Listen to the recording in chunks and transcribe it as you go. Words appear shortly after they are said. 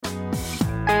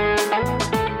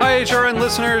HRN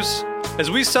listeners.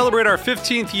 As we celebrate our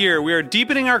 15th year, we are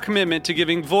deepening our commitment to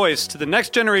giving voice to the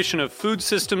next generation of food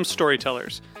systems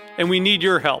storytellers, and we need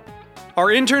your help. Our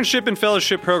internship and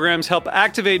fellowship programs help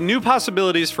activate new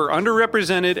possibilities for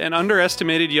underrepresented and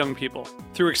underestimated young people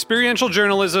through experiential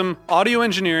journalism, audio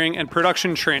engineering, and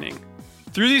production training.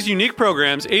 Through these unique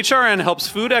programs, HRN helps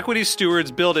food equity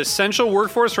stewards build essential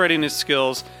workforce readiness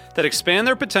skills that expand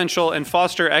their potential and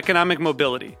foster economic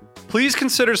mobility. Please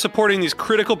consider supporting these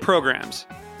critical programs.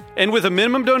 And with a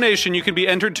minimum donation, you can be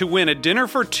entered to win a dinner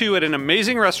for two at an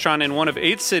amazing restaurant in one of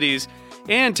 8 cities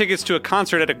and tickets to a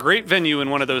concert at a great venue in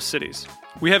one of those cities.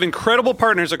 We have incredible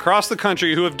partners across the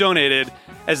country who have donated,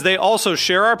 as they also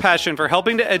share our passion for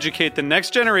helping to educate the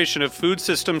next generation of food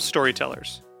systems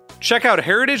storytellers. Check out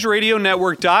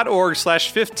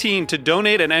heritageradionetwork.org/15 to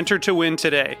donate and enter to win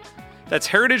today. That's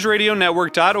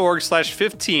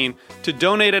heritageradionetwork.org/15 to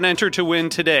donate and enter to win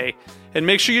today. And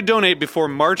make sure you donate before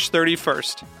March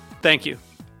 31st. Thank you.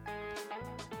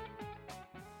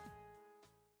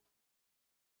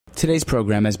 Today's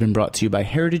program has been brought to you by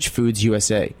Heritage Foods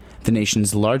USA, the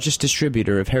nation's largest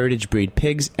distributor of heritage breed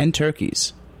pigs and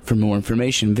turkeys. For more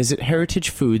information, visit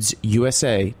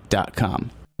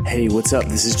heritagefoodsusa.com. Hey, what's up?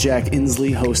 This is Jack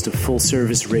Inslee, host of Full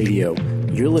Service Radio.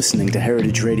 You're listening to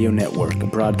Heritage Radio Network,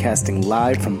 broadcasting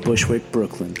live from Bushwick,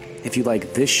 Brooklyn. If you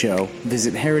like this show,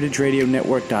 visit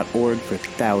heritageradionetwork.org for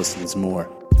thousands more.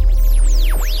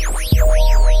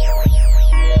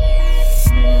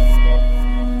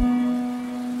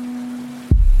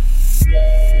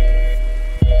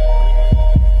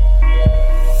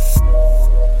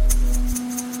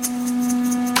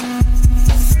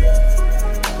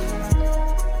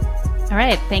 All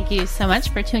right, thank you so much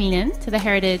for tuning in to the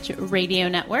Heritage Radio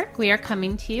Network. We are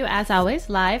coming to you, as always,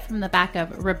 live from the back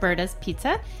of Roberta's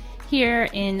Pizza here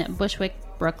in Bushwick,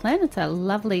 Brooklyn. It's a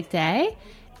lovely day.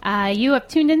 You have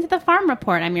tuned into the Farm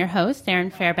Report. I'm your host,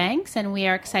 Erin Fairbanks, and we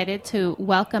are excited to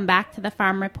welcome back to the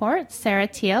Farm Report Sarah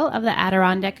Teal of the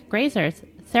Adirondack Grazers.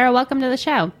 Sarah, welcome to the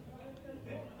show.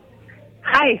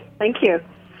 Hi, thank you.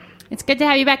 It's good to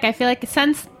have you back. I feel like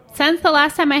since the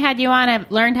last time I had you on,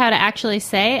 I've learned how to actually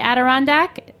say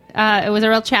Adirondack. It was a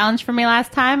real challenge for me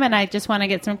last time, and I just want to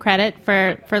get some credit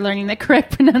for learning the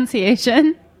correct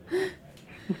pronunciation.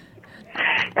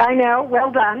 I know.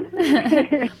 Well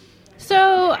done.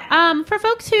 So, for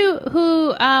folks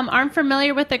who aren't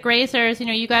familiar with the Grazers,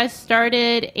 you guys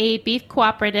started a beef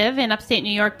cooperative in upstate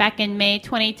New York back in May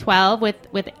 2012 with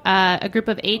a group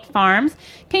of 8 farms.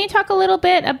 Can you talk a little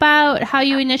bit about how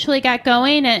you initially got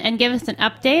going and give us an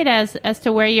update as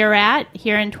to where you're at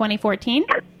here in 2014?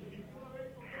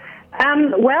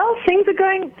 Well, things are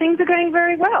going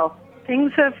very well.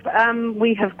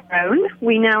 We have grown.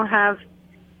 We now have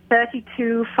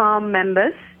 32 farm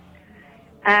members.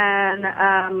 And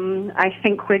I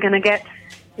think we're going to get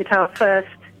our first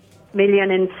 $1 million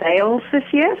in sales this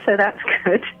year, so that's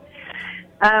good.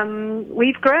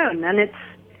 We've grown, and it's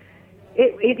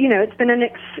been an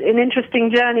interesting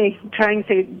journey trying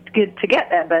to get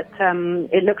there, but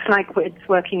it looks like it's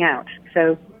working out.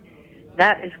 So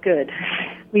that is good.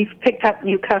 We've picked up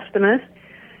new customers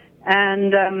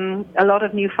and a lot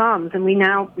of new farms, and we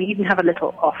even have a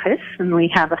little office, and we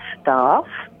have a staff.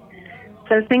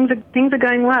 So things are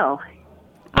going well.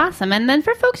 Awesome. And then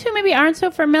for folks who maybe aren't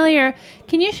so familiar,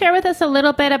 can you share with us a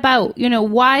little bit about,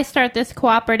 why start this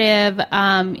cooperative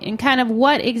and kind of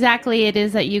what exactly it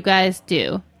is that you guys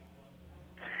do?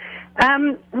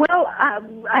 I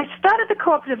started the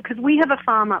cooperative because we have a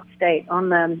farm upstate on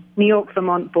the New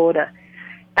York-Vermont border.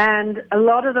 And a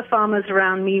lot of the farmers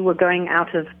around me were going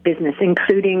out of business,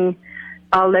 including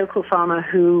our local farmer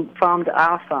who farmed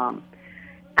our farm.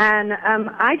 And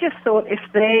I just thought if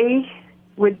they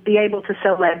would be able to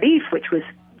sell their beef, which was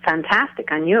fantastic,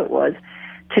 I knew it was,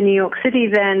 to New York City,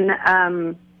 then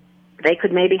they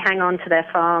could maybe hang on to their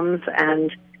farms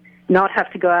and not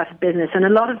have to go out of business. And a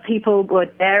lot of people were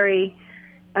dairy,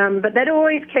 but they'd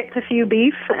always kept a few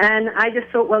beef. And I just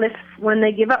thought, well, when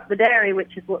they give up the dairy,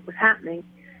 which is what was happening,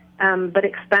 but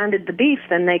expanded the beef,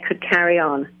 then they could carry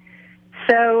on.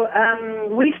 So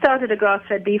we started a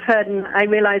grass-fed beef herd, and I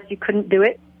realized you couldn't do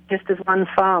it just as one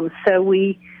farm. So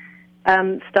we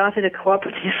started a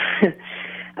cooperative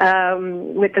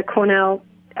with the Cornell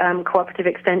Cooperative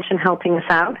Extension helping us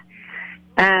out.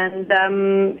 And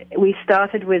we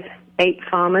started with 8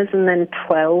 farmers and then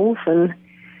 12, and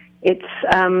it's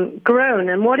grown.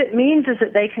 And what it means is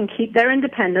that they can keep their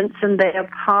independence, and they are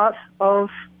part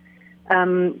of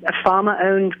a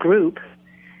farmer-owned group.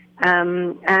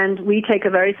 And we take a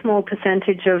very small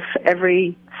percentage of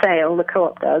every sale, the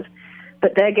co-op does,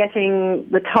 but they're getting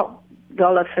the top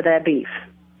dollar for their beef.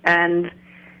 And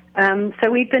So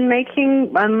we've been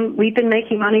making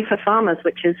money for farmers,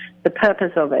 which is the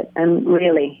purpose of it, and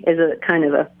really is a kind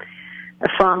of a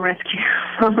farm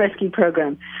rescue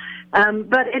program.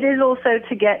 But it is also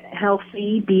to get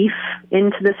healthy beef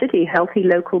into the city, healthy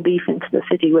local beef into the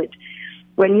city, which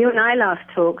when you and I last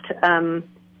talked,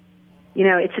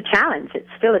 it's a challenge. It's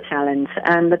still a challenge.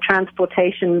 And the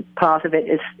transportation part of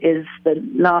it is the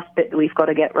last bit that we've got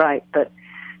to get right. But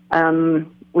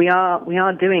we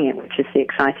are doing it, which is the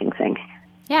exciting thing.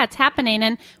 Yeah, it's happening.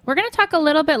 And we're going to talk a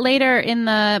little bit later in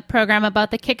the program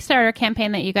about the Kickstarter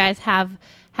campaign that you guys have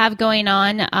going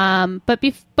on. But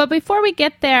before we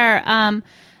get there, I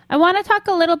want to talk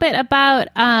a little bit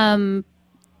about kind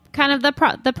of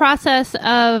the process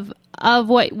of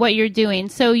what you're doing.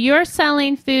 So you're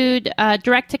selling food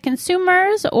direct to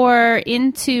consumers or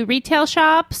into retail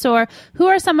shops, or who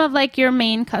are some of like your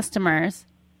main customers?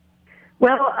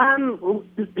 Well,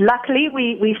 luckily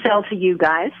we sell to you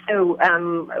guys, so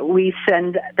we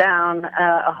send down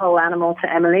a whole animal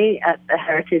to Emily at the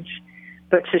Heritage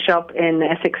Butcher Shop in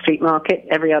Essex Street Market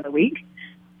every other week.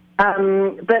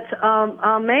 But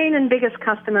our main and biggest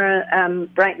customer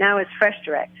right now is Fresh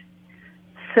Direct.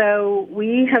 So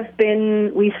we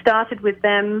started with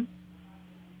them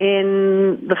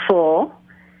in the fall.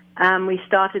 We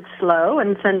started slow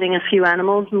and sending a few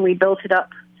animals, and we built it up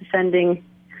to sending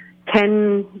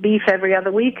 10 beef every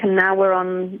other week, and now we're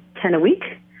on 10 a week.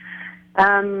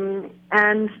 And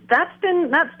that's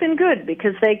been good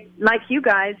because they, like you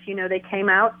guys, they came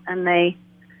out and they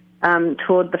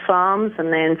toured the farms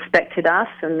and they inspected us,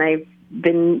 and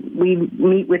we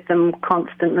meet with them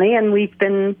constantly, and we've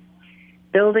been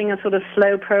building a sort of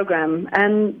slow program.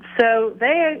 And so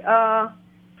they are,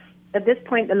 at this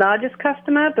point, the largest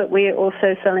customer, but we're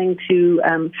also selling to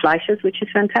Fleischers, which is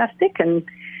fantastic, and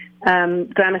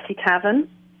Gramercy Tavern,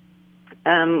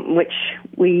 which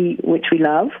we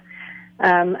love,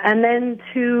 and then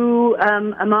to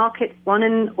a market, one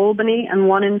in Albany and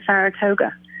one in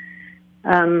Saratoga.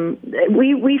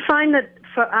 We find that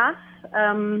for us,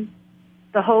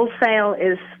 the wholesale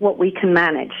is what we can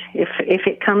manage. If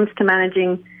it comes to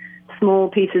managing small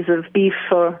pieces of beef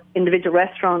for individual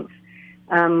restaurants,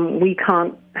 we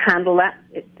can't handle that.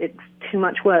 It's too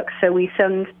much work. So we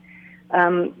send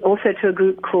also to a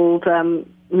group called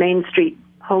Main Street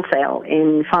Wholesale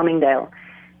in Farmingdale,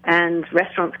 and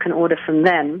restaurants can order from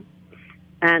them,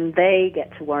 and they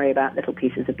get to worry about little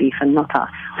pieces of beef and not us.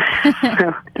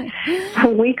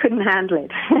 So we couldn't handle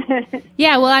it.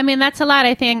 Yeah, well, I mean, that's a lot.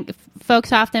 I think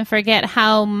folks often forget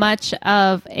how much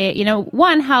of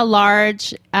how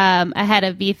large a head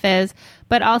of beef is,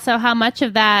 but also how much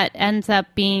of that ends up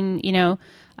being,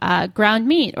 ground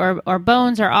meat or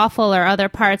bones or offal or other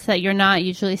parts that you're not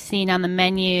usually seeing on the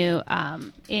menu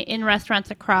in restaurants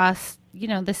across,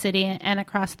 the city and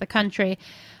across the country.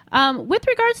 With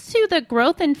regards to the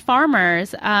growth in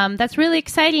farmers, that's really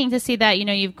exciting to see that,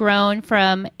 you've grown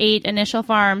from 8 initial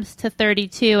farms to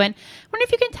 32. And I wonder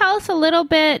if you can tell us a little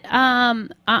bit,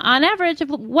 on average, of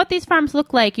what these farms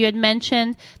look like. You had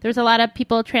mentioned there's a lot of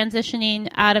people transitioning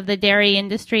out of the dairy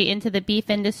industry into the beef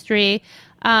industry.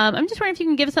 I'm just wondering if you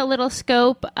can give us a little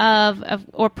scope of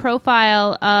or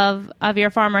profile of your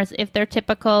farmers, if they're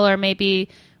typical, or maybe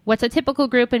what's a typical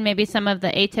group and maybe some of the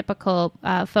atypical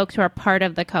folks who are part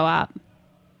of the co-op.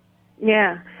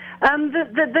 Yeah.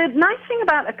 The nice thing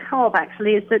about a co-op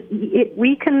actually is that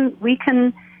we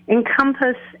can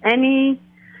encompass any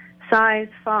size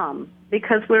farm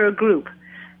because we're a group.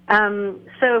 So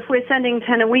if we're sending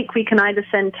 10 a week, we can either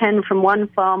send 10 from one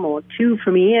farm or 2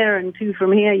 from here and 2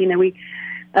 from here.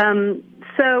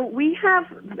 So we have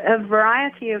a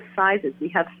variety of sizes. We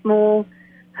have small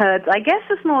herds. I guess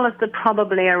the smallest are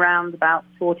probably around about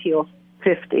 40 or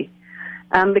 50,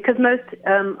 because most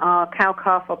are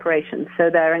cow-calf operations, so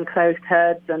they're enclosed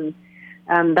herds, and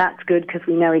that's good because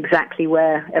we know exactly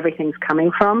where everything's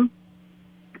coming from.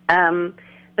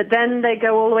 But then they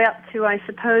go all the way up to, I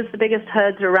suppose, the biggest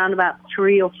herds are around about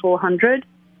 300 or 400.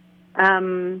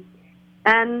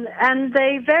 And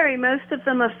they vary. Most of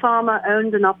them are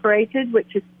farmer-owned and operated,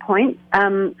 which is the point.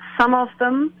 Some of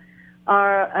them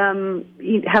are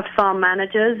have farm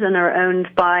managers and are owned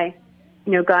by,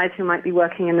 guys who might be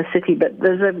working in the city. But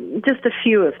there's just a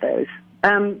few of those.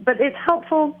 But it's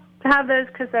helpful to have those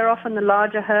because they're often the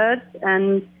larger herds,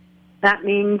 and that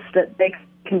means that they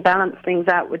can balance things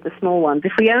out with the small ones.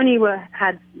 If we only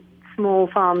had small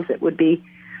farms, it would be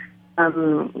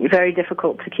very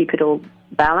difficult to keep it all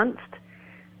balanced.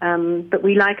 But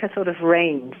we like a sort of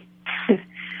range.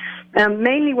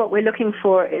 Mainly what we're looking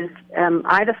for is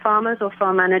either farmers or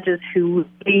farm managers who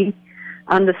really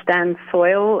understand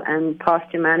soil and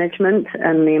pasture management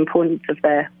and the importance of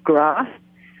their grass,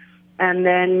 and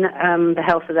then the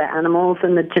health of their animals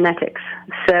and the genetics.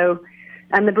 So,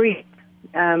 and the breed.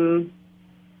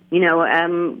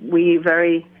 We're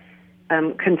very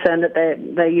concerned that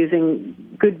they're using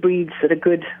good breeds that are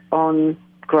good on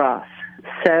grass.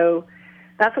 So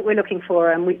that's what we're looking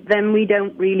for, and we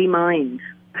don't really mind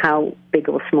how big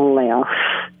or small they are.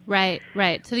 Right.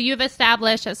 So you've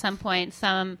established at some point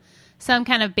some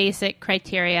kind of basic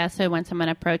criteria, so when someone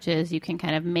approaches, you can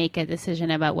kind of make a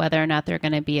decision about whether or not they're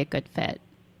going to be a good fit.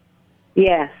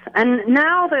 Yes, and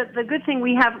now the good thing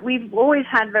we've always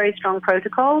had very strong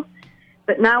protocols,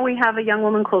 but now we have a young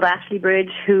woman called Ashley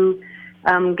Bridge who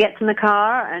gets in the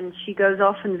car and she goes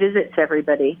off and visits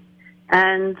everybody.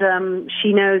 And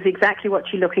she knows exactly what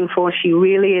she's looking for. She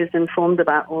really is informed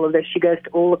about all of this. She goes to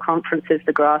all the conferences,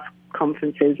 the grass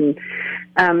conferences,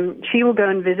 and she will go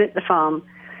and visit the farm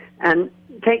and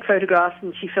take photographs,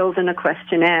 and she fills in a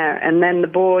questionnaire, and then the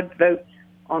board votes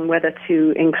on whether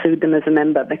to include them as a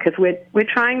member, because we're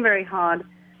trying very hard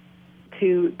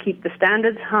to keep the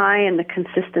standards high and the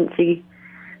consistency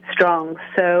strong.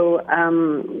 So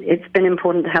it's been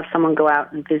important to have someone go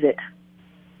out and visit.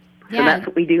 So that's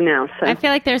what we do now. So I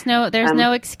feel like there's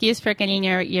no excuse for getting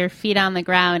your feet on the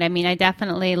ground. I mean, I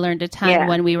definitely learned a ton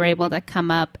when we were able to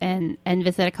come up and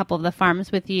visit a couple of the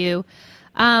farms with you.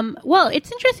 Well, it's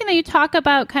interesting that you talk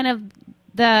about kind of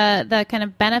the kind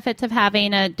of benefits of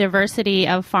having a diversity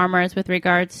of farmers with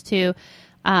regards to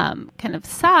kind of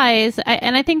size.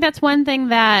 And I think that's one thing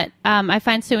that I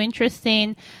find so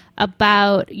interesting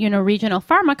about, regional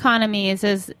farm economies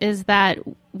is that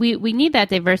we need that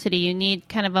diversity. You need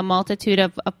kind of a multitude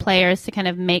of players to kind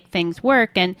of make things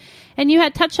work. And you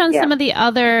had touched on some of the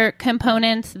other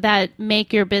components that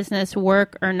make your business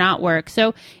work or not work.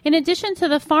 So in addition to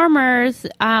the farmers,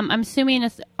 I'm assuming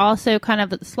it's also kind of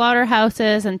the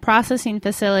slaughterhouses and processing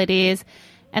facilities,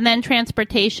 and then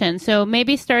transportation. So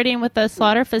maybe starting with the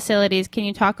slaughter facilities, can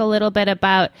you talk a little bit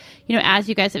about, as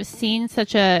you guys have seen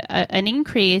such an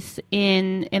increase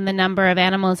in the number of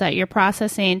animals that you're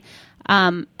processing,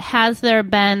 has there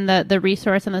been the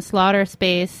resource in the slaughter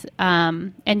space?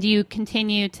 And do you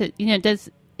continue to,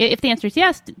 if the answer is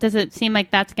yes, does it seem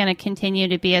like that's going to continue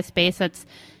to be a space that's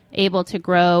able to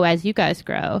grow as you guys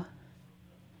grow?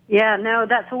 Yeah, no,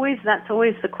 that's always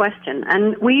the question.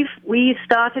 And we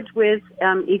started with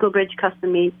Eagle Bridge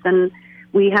Custom Meats, and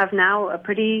we have now a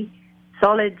pretty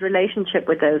solid relationship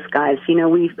with those guys.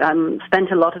 We've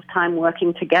spent a lot of time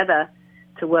working together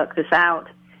to work this out.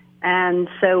 And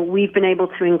so we've been able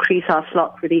to increase our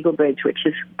slots with Eagle Bridge, which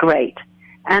is great.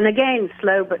 And again,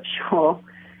 slow but sure.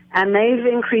 And they've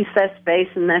increased their space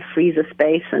and their freezer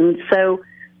space. And so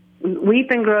we've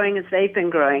been growing as they've been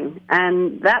growing.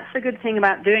 And that's the good thing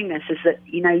about doing this, is that,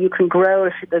 you can grow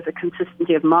if there's a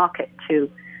consistency of market too.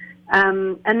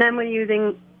 And then we're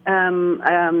using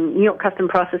New York Custom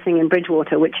Processing in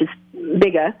Bridgewater, which is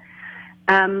bigger.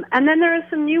 And then there are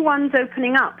some new ones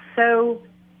opening up. So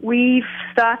we've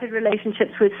started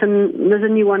relationships with there's a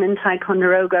new one in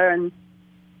Ticonderoga and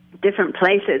different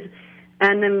places.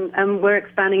 And then we're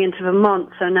expanding into Vermont,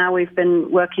 so now we've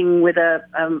been working with a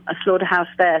slaughterhouse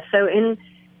there. So in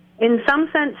some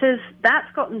senses,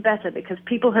 that's gotten better, because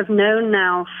people have known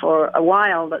now for a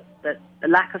while that the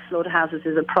lack of slaughterhouses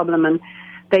is a problem, and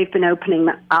they've been opening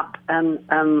that up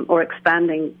or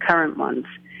expanding current ones.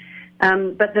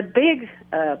 But the big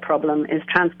problem is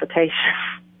transportation,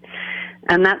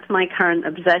 and that's my current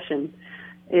obsession,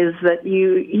 is that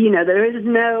there is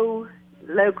no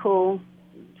local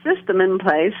system in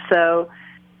place. So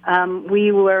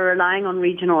we were relying on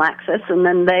regional access, and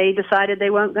then they decided they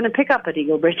weren't going to pick up at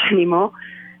Eagle Bridge anymore.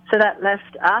 So that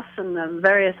left us and the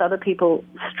various other people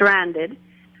stranded.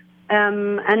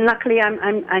 And luckily,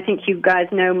 I think you guys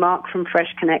know Mark from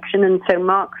Fresh Connection, and so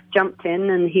Mark jumped in,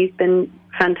 and he's been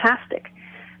fantastic.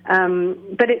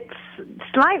 But it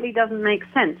slightly doesn't make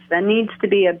sense. There needs to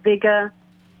be a bigger,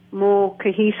 more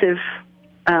cohesive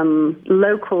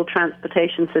local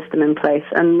transportation system in place,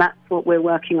 and that's what we're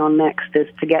working on next, is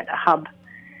to get a hub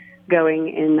going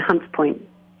in Hunts Point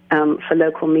for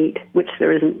local meat, which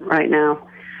there isn't right now.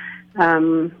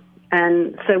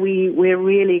 And so we're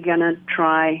really going to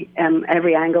try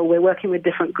every angle. We're working with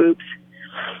different groups,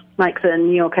 like the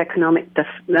New York Economic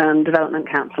Development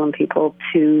Council and people,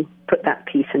 to put that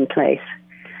piece in place.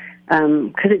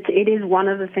 Because it is one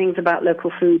of the things about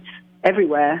local foods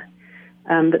everywhere,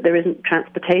 that there isn't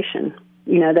transportation.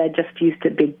 They're just used to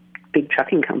big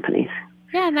trucking companies.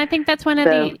 Yeah, and I think that's one of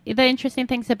the interesting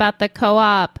things about the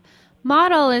co-op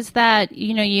model, is that,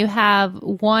 you have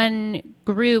one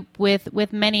group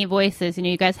with many voices.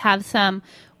 You guys have some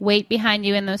weight behind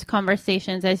you in those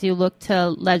conversations as you look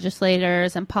to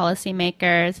legislators and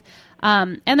policymakers.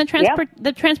 And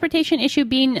the transportation issue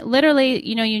being literally,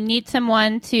 you need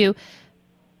someone to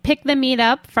pick the meat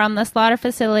up from the slaughter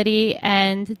facility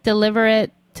and deliver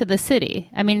it to the city.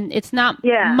 I mean, it's not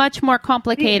much more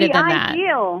complicated than that.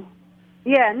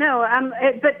 Yeah, no,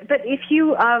 but if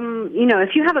you,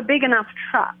 if you have a big enough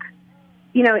truck,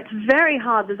 it's very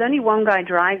hard. There's only one guy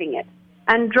driving it.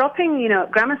 And dropping,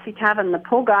 at Gramercy Tavern, the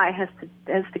poor guy has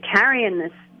to carry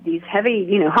in these heavy,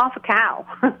 half a cow.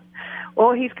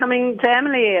 Or he's coming to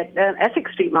Emily at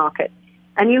Essex Street Market.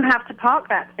 And you have to park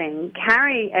that thing,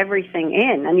 carry everything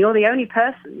in, and you're the only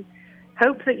person.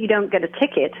 Hope that you don't get a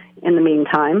ticket in the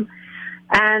meantime,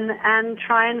 and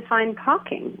try and find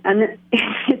parking. And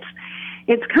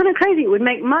it's kind of crazy. It would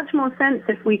make much more sense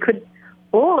if we could,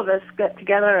 all of us, get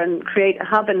together and create a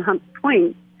hub in Hunts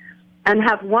Point and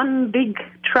have one big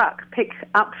truck pick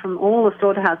up from all the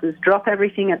slaughterhouses, drop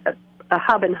everything at a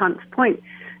hub in Hunts Point,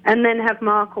 and then have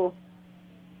Mark or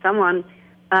someone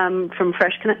from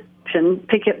Fresh Connection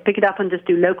pick it up and just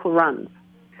do local runs.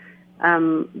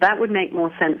 That would make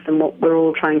more sense than what we're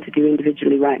all trying to do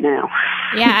individually right now.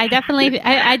 Yeah, I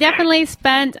definitely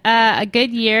spent a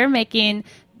good year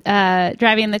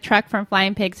driving the truck from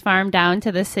Flying Pig's farm down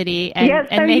to the city and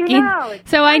making.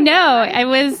 So I know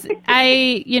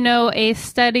a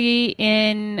study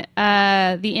in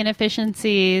the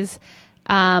inefficiencies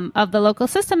of the local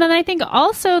system. And I think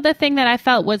also the thing that I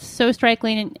felt was so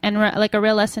striking and like a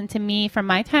real lesson to me from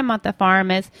my time at the farm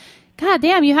is, God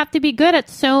damn, you have to be good at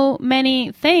so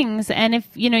many things. And if,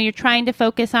 you're trying to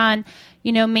focus on,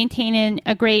 maintaining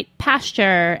a great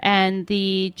pasture and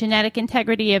the genetic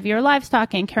integrity of your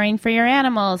livestock and caring for your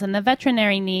animals and the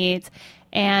veterinary needs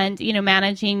and,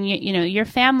 managing, your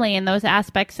family and those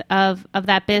aspects of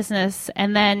that business,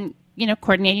 and then,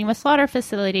 coordinating with slaughter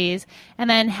facilities, and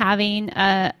then having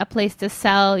a place to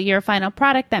sell your final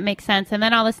product that makes sense. And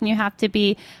then all of a sudden you have to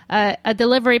be a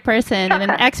delivery person and an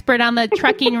expert on the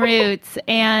trucking routes.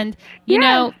 And,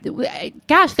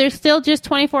 gosh, there's still just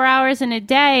 24 hours in a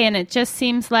day. And it just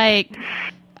seems like,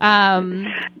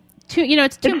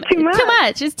 it's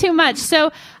too much.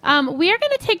 So we are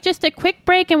going to take just a quick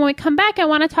break. And when we come back, I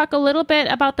want to talk a little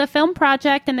bit about the film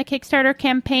project and the Kickstarter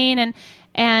campaign,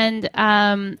 and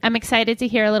I'm excited to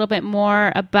hear a little bit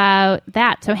more about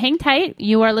that. So hang tight.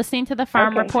 You are listening to The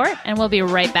Farm Report, and we'll be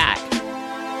right back.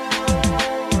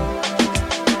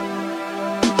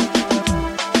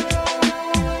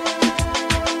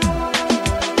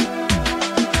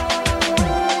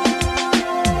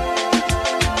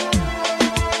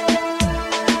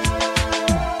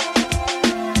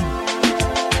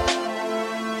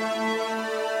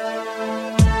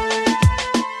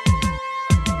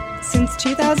 Since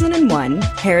 2001,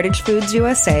 Heritage Foods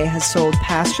USA has sold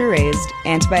pasture-raised,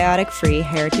 antibiotic-free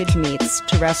heritage meats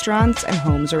to restaurants and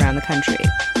homes around the country.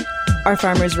 Our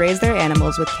farmers raise their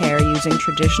animals with care using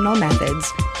traditional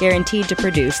methods, guaranteed to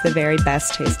produce the very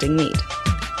best-tasting meat.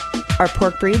 Our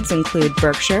pork breeds include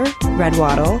Berkshire, Red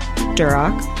Wattle,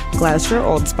 Duroc, Gloucester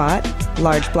Old Spot,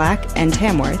 Large Black, and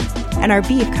Tamworth, and our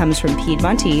beef comes from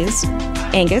Piedmontese,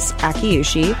 Angus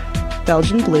Akiushi,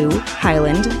 Belgian Blue,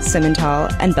 Highland,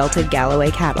 Simmental, and Belted Galloway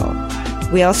cattle.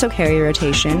 We also carry a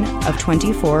rotation of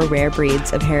 24 rare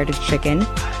breeds of heritage chicken,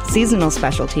 seasonal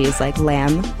specialties like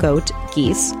lamb, goat,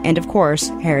 geese, and of course,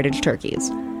 heritage turkeys.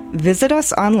 Visit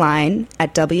us online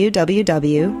at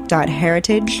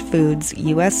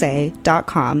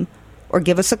www.heritagefoodsusa.com or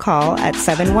give us a call at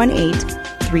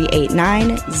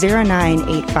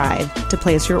 718-389-0985 to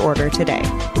place your order today.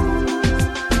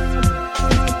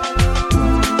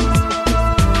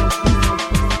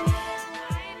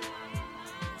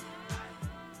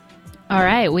 All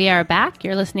right, we are back.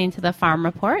 You're listening to The Farm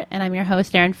Report, and I'm your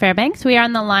host, Erin Fairbanks. We are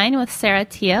on the line with Sarah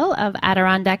Teal of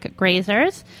Adirondack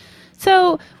Grazers.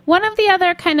 So one of the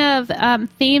other kind of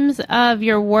themes of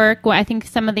your work, I think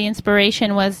some of the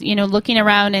inspiration was, looking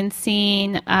around and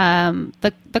seeing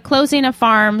the closing of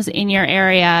farms in your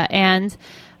area. And,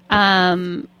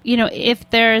 if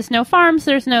there's no farms,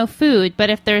 there's no food. But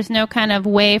if there's no kind of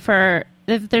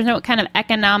if there's no kind of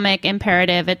economic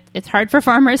imperative, it's hard for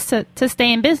farmers to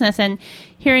stay in business. And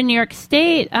here in New York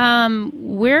State,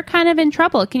 we're kind of in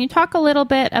trouble. Can you talk a little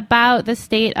bit about the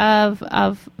state of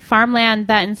farmland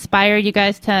that inspired you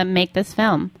guys to make this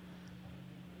film?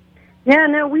 Yeah,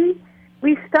 no, we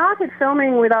started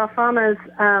filming with our farmers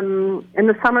in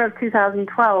the summer of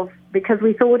 2012 because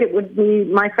we thought it would be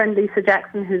my friend Lisa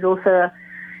Jackson, who's also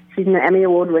she's an Emmy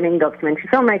Award-winning documentary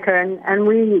filmmaker, and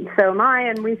so am I,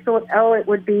 and we thought, it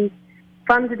would be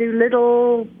fun to do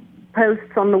little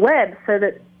posts on the web so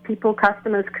that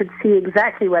customers could see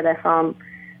exactly where their farm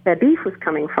their beef was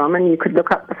coming from, and you could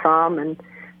look up the farm, and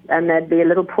there'd be a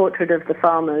little portrait of the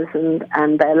farmers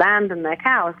and their land and their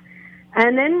cows.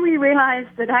 And then we realized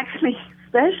that actually,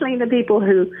 especially the people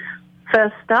who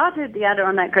first started the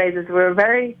Adirondack Grazers were a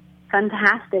very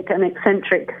fantastic and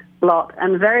eccentric lot,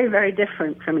 and very, very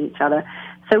different from each other.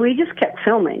 So we just kept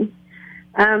filming.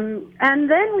 And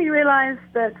then we realized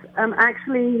that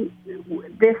actually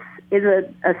this is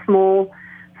a small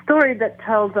story that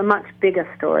tells a much bigger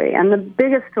story. And the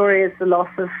bigger story is the loss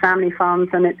of family farms,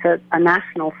 and it's a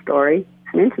national story.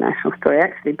 It's an international story,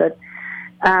 actually. But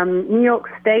New York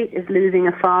State is losing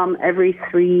a farm every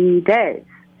 3 days.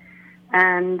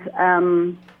 And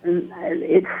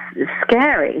it's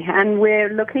scary. And we're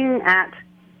looking at,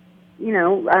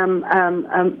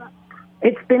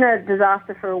 it's been a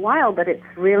disaster for a while, but it's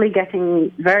really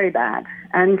getting very bad.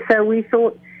 And so we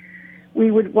thought we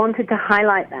wanted to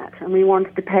highlight that, and we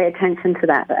wanted to pay attention to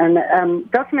that. And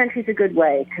documentary is a good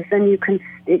way, because then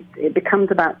it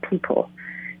becomes about people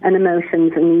and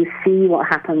emotions, and you see what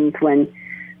happens when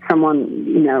someone,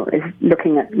 is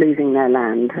looking at losing their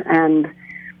land. And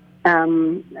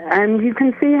you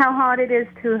can see how hard it is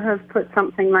to have put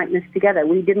something like this together.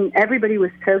 Everybody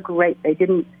was so great. They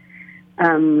didn't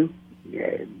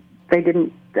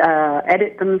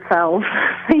edit themselves.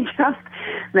 They just,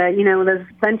 there's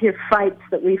plenty of fights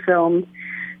that we filmed,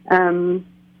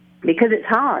 because it's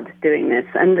hard doing this.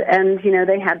 And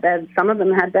they had some of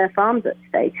them had their farms at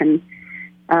stake. And,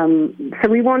 so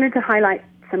we wanted to highlight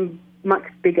some much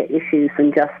bigger issues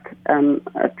than just,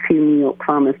 a few New York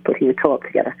farmers putting a talk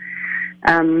together.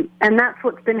 And that's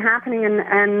what's been happening.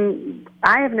 And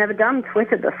I have never done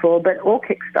Twitter before, or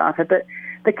Kickstarter, but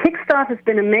the Kickstarter's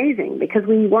been amazing, because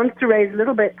we wanted to raise a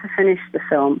little bit to finish the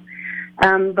film.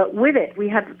 But with it, we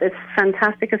had this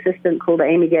fantastic assistant called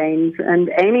Amy Gaines, and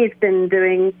Amy's been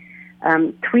doing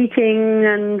tweeting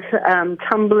and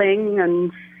tumbling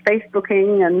and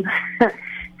Facebooking, and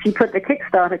she put the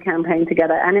Kickstarter campaign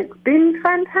together, and it's been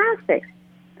fantastic.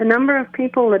 The number of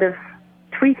people that have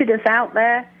tweeted us out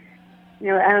there.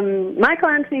 Michael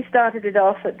Anthony started it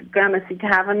off at Gramercy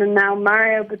Tavern, and now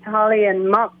Mario Batali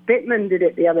and Mark Bittman did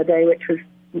it the other day, which was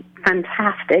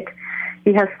fantastic.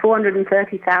 He has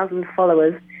 430,000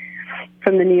 followers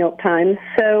from the New York Times.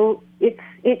 So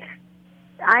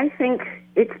I think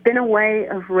it's been a way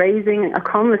of raising a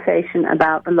conversation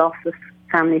about the loss of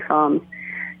family farms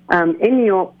in New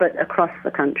York, but across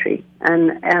the country.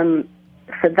 And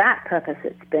for that purpose,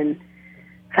 it's been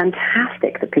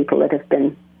fantastic, the people that have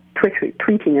been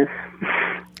tweeting us.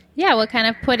 Yeah, well, kind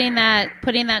of putting that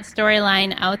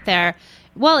storyline out there.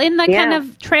 Well, in the kind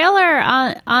of trailer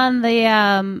on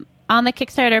the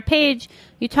Kickstarter page,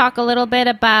 you talk a little bit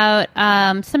about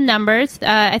some numbers.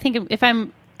 I think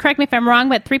correct me if I'm wrong,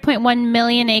 but 3.1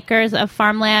 million acres of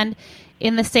farmland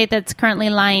in the state that's currently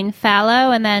lying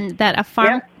fallow, and then that a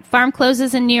farm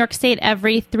closes in New York State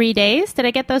every 3 days. Did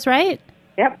I get those right?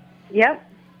 Yep.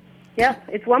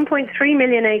 It's 1.3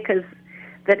 million acres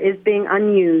that is being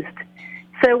unused.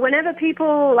 So whenever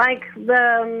people, like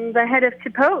the head of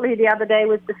Chipotle the other day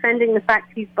was defending the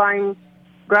fact he's buying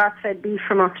grass-fed beef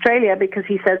from Australia because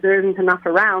he says there isn't enough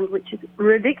around, which is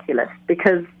ridiculous,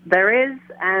 because there is,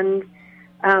 and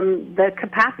the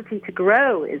capacity to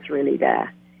grow is really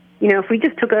there. If we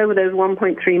just took over those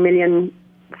 1.3 million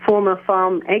former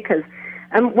farm acres,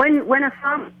 and when a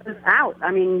farm is out,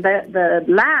 the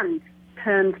land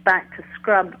turns back to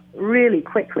scrub really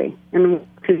quickly. In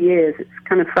 2 years, it's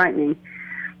kind of frightening.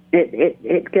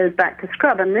 It goes back to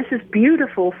scrub, and this is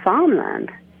beautiful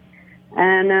farmland,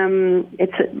 and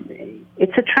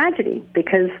it's a tragedy,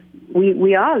 because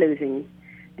we are losing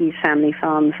these family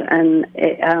farms, and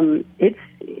it's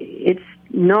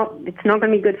not going to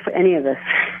be good for any of us.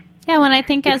 Yeah, when I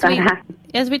think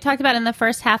as we talked about in the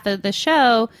first half of the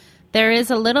show, there is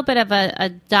a little bit of a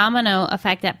domino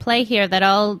effect at play here, that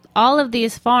all of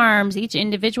these farms, each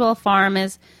individual farm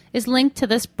is linked to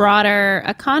this broader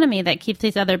economy that keeps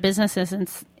these other businesses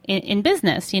in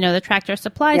business. The tractor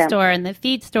supply store and the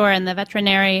feed store and the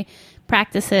veterinary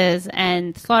practices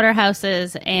and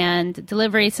slaughterhouses and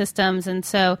delivery systems. And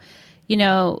so,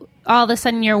 all of a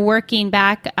sudden you're working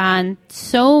back on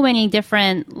so many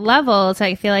different levels.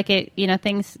 I feel like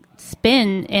things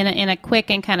spin in a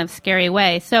quick and kind of scary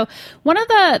way. So one of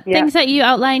the things that you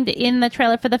outlined in the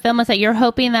trailer for the film is that you're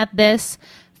hoping that this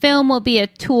film will be a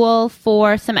tool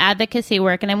for some advocacy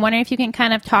work. And I'm wondering if you can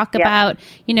kind of talk about,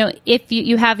 if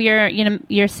you have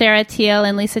your Sarah Teal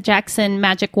and Lisa Jackson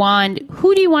magic wand,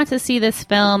 who do you want to see this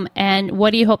film, and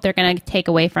what do you hope they're going to take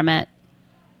away from it?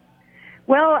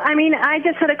 Well, I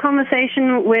just had a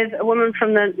conversation with a woman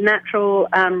from the Natural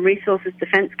Resources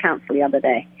Defense Council the other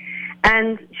day,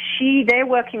 And they're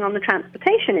working on the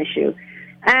transportation issue.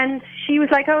 And she was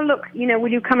like, oh, look,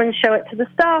 will you come and show it to the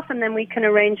staff, and then we can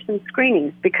arrange some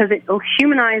screenings, because it will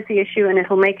humanize the issue and it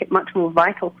will make it much more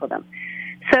vital for them.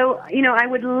 So, I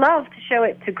would love to show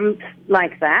it to groups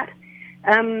like that.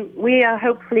 We are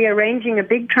hopefully arranging a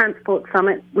big transport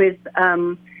summit with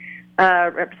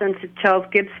Representative Charles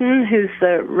Gibson, who's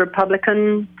the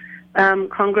Republican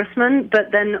congressman,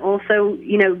 but then also,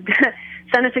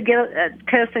 Senator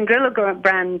Kirsten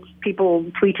Gillibrand people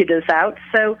tweeted us out.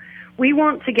 So we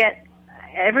want to get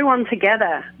everyone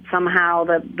together somehow,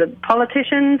 the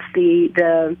politicians,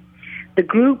 the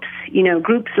groups,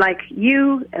 groups like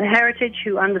you, Heritage,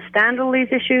 who understand all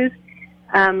these issues,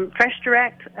 Fresh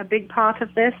Direct, a big part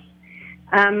of this,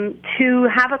 to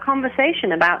have a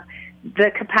conversation about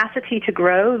the capacity to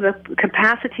grow, the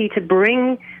capacity to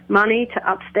bring money to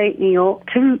upstate New York,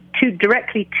 to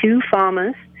directly to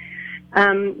farmers.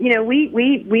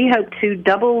 We hope to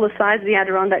double the size of the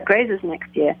Adirondack Grazers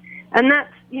next year. And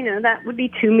that's, that would be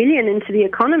 $2 million into the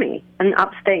economy in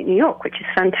upstate New York, which is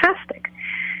fantastic.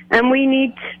 And we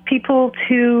need people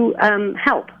to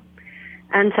help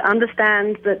and to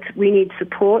understand that we need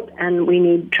support, and we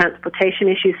need transportation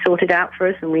issues sorted out for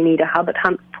us, and we need a hub at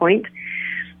Hunts Point.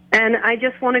 And I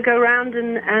just want to go around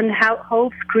and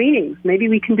hold screenings. Maybe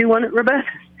we can do one at Roberta's.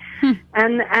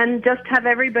 And just have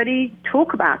everybody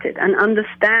talk about it and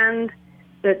understand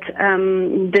that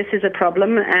this is a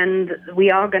problem, and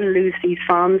we are going to lose these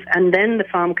farms and then the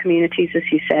farm communities, as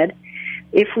you said,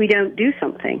 if we don't do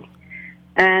something.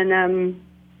 And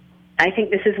I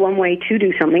think this is one way to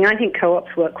do something. I think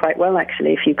co-ops work quite well,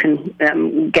 actually, if you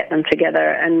can get them together.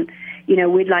 And,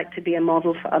 we'd like to be a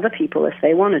model for other people if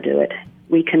they want to do it.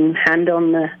 We can hand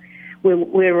on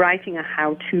we're writing a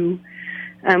how-to.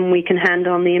 We can hand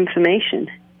on the information.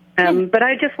 But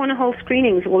I just want to hold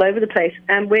screenings all over the place.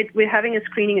 And we're having a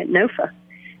screening at NOFA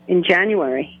in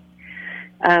January.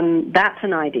 That's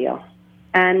an ideal.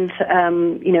 And,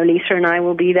 Lisa and I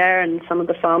will be there, and some of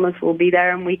the farmers will be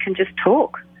there, and we can just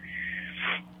talk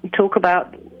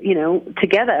about,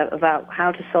 together about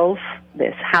how to solve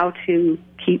this, how to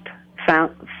keep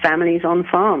families on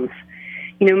farms.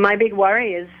 My big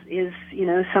worry is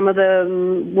some of the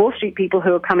Wall Street people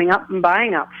who are coming up and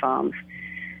buying up farms.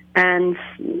 And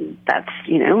that's,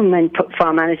 and then put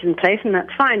farm managers in place, and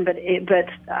that's fine. But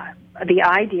the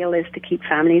ideal is to keep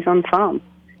families on farm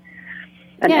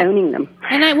and owning them.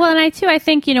 And I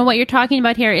think, what you're talking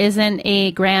about here isn't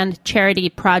a grand charity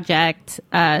project,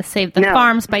 Save the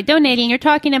Farms, by donating. You're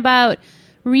talking about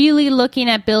really looking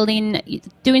at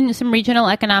doing some regional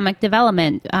economic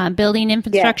development, building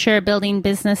infrastructure, building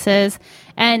businesses.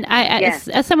 And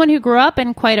as someone who grew up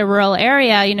in quite a rural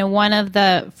area, one of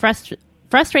the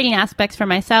frustrating aspects for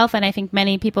myself, and I think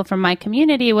many people from my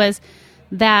community, was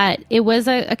that it was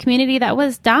a community that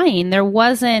was dying. There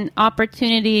wasn't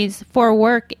opportunities for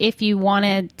work if you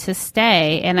wanted to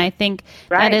stay. And I think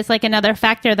that is like another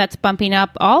factor that's bumping up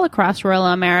all across rural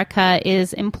America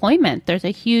is employment. There's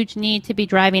a huge need to be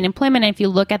driving employment. And if you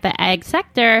look at the ag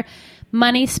sector,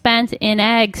 money spent in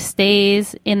ag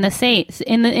stays in the state.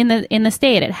 In the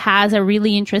state, it has a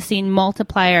really interesting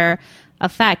multiplier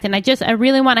effect. And I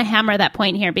really want to hammer that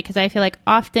point here, because I feel like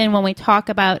often when we talk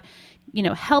about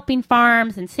helping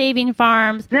farms and saving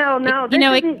farms. This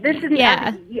isn't.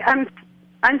 Yeah.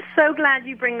 I'm so glad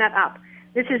you bring that up.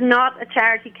 This is not a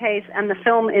charity case, and the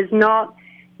film is not,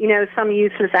 some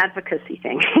useless advocacy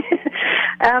thing.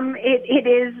 It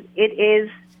is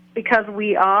because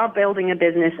we are building a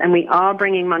business, and we are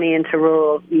bringing money into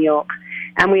rural New York,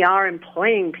 and we are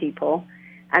employing people,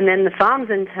 and then the farms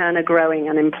in turn are growing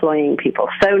and employing people.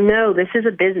 So no, this is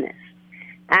a business.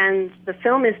 And the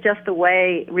film is just a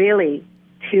way, really,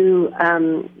 to,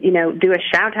 do a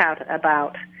shout-out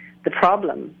about the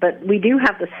problem. But we do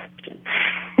have the solution,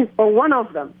 or one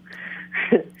of them.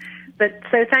 But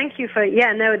so thank you for,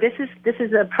 this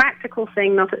is a practical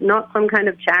thing, not some kind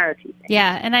of charity thing.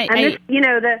 Yeah,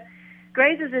 the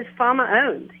Grazers is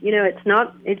farmer-owned. It's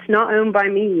not owned by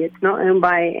me. It's not owned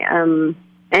by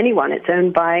anyone. It's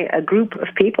owned by a group of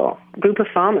people, a group of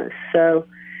farmers. So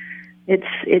it's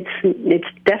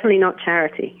definitely not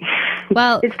charity.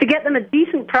 Well, it's to get them a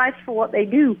decent price for what they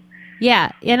do.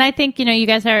 Yeah, and I think you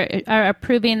guys are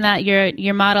proving that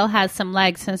your model has some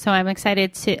legs, and so I'm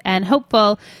excited and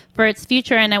hopeful for its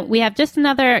future. And we have just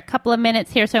another couple of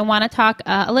minutes here, so I want to talk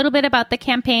a little bit about the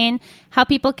campaign, how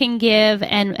people can give,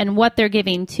 and what they're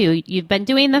giving to. You've been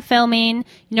doing the filming.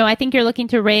 I think you're looking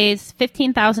to raise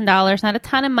 $15,000, not a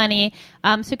ton of money.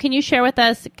 So can you share with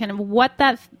us kind of what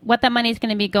that money is going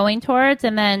to be going towards,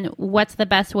 and then what's the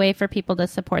best way for people to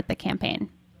support the campaign?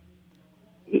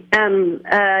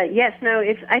 Yes, no.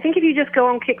 I think if you just go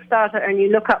on Kickstarter and you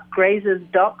look up Grazers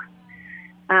Doc,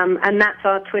 and that's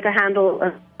our Twitter handle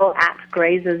at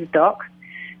Grazers Doc,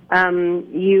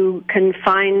 you can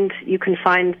find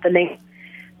the link.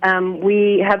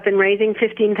 We have been raising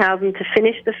 $15,000 to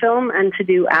finish the film and to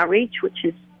do outreach, which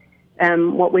is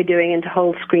what we're doing, into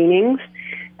whole screenings.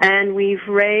 And we've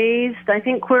raised, I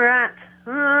think we're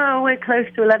close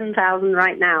to 11,000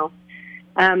 right now.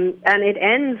 And it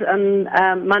ends on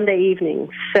Monday evening.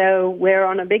 So we're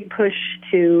on a big push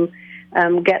to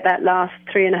get that last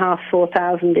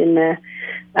 3,500-4,000 in there.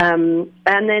 And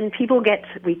then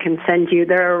we can send you,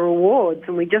 there are rewards,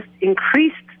 and we just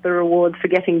increased the rewards for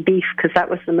getting beef because that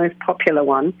was the most popular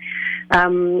one.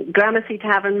 Gramercy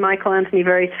Tavern, Michael Anthony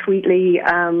very sweetly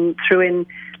threw in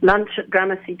lunch at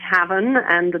Gramercy Tavern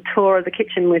and a tour of the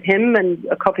kitchen with him and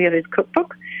a copy of his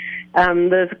cookbook.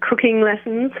 There's cooking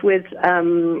lessons with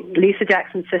Lisa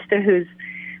Jackson's sister, who's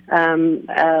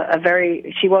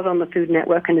she was on the Food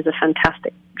Network and is a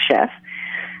fantastic chef.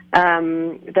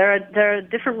 There are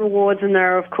different rewards, and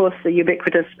there are, of course, the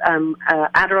ubiquitous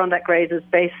Adirondack Grazers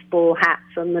baseball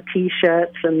hats and the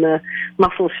T-shirts and the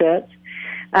muscle shirts.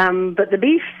 But the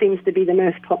beef seems to be the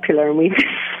most popular, and we've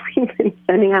been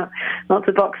sending out lots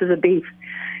of boxes of beef.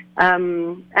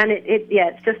 And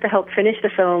it's just to help finish the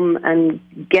film and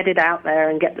get it out there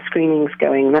and get the screenings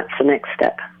going. That's the next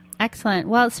step. Excellent.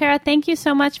 Well, Sarah, thank you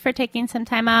so much for taking some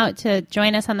time out to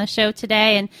join us on the show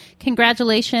today, and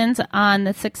congratulations on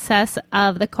the success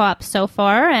of the co-op so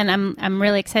far. And I'm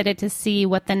really excited to see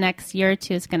what the next year or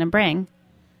two is going to bring.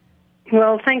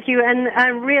 Well, thank you. And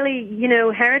really,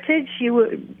 Heritage,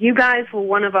 you guys were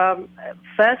one of our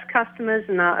first customers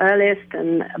and our earliest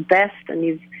and best, and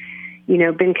you've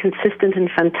been consistent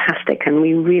and fantastic, and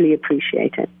we really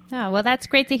appreciate it. Oh, well, that's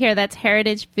great to hear. That's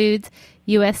Heritage Foods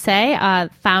USA,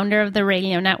 founder of the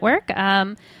radio network.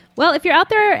 Well, if you're out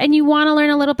there and you want to learn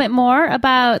a little bit more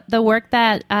about the work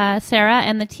that Sarah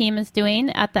and the team is doing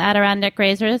at the Adirondack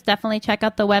Grazers, definitely check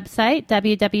out the website,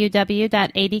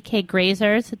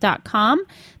 www.adkgrazers.com.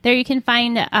 There you can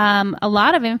find a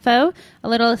lot of info, a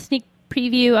little sneak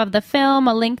preview of the film,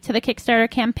 a link to the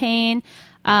Kickstarter campaign,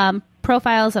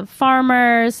 profiles of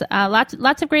farmers,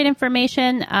 lots of great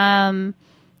information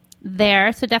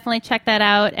there. So definitely check that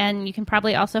out. And you can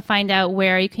probably also find out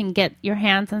where you can get your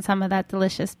hands on some of that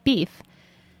delicious beef.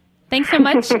 Thanks so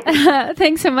much.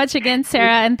 Thanks so much again,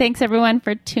 Sarah. And thanks everyone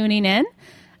for tuning in.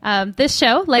 This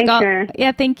show,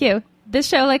 thank you. This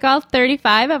show, like all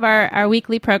 35 of our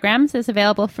weekly programs, is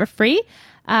available for free.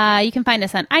 You can find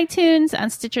us on iTunes, on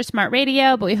Stitcher Smart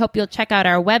Radio, but we hope you'll check out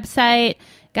our website.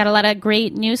 Got a lot of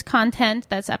great news content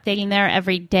that's updating there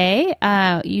every day.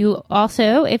 You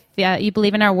also, if you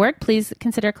believe in our work, please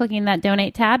consider clicking that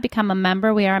donate tab, become a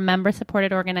member. We are a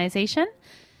member-supported organization.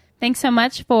 Thanks so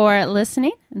much for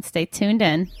listening, and stay tuned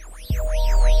in.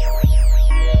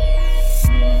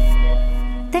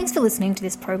 Thanks for listening to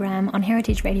this program on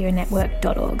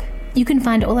heritageradionetwork.org. You can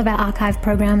find all of our archive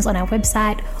programs on our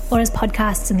website or as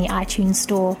podcasts in the iTunes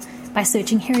store by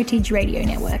searching Heritage Radio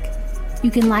Network. You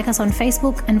can like us on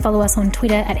Facebook and follow us on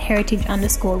Twitter at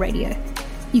heritage_radio.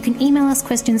 You can email us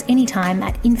questions anytime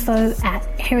at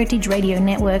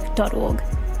info@heritageradionetwork.org.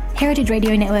 Heritage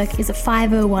Radio Network is a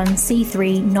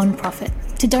 501c3 non-profit.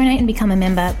 To donate and become a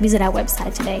member, visit our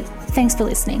website today. Thanks for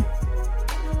listening.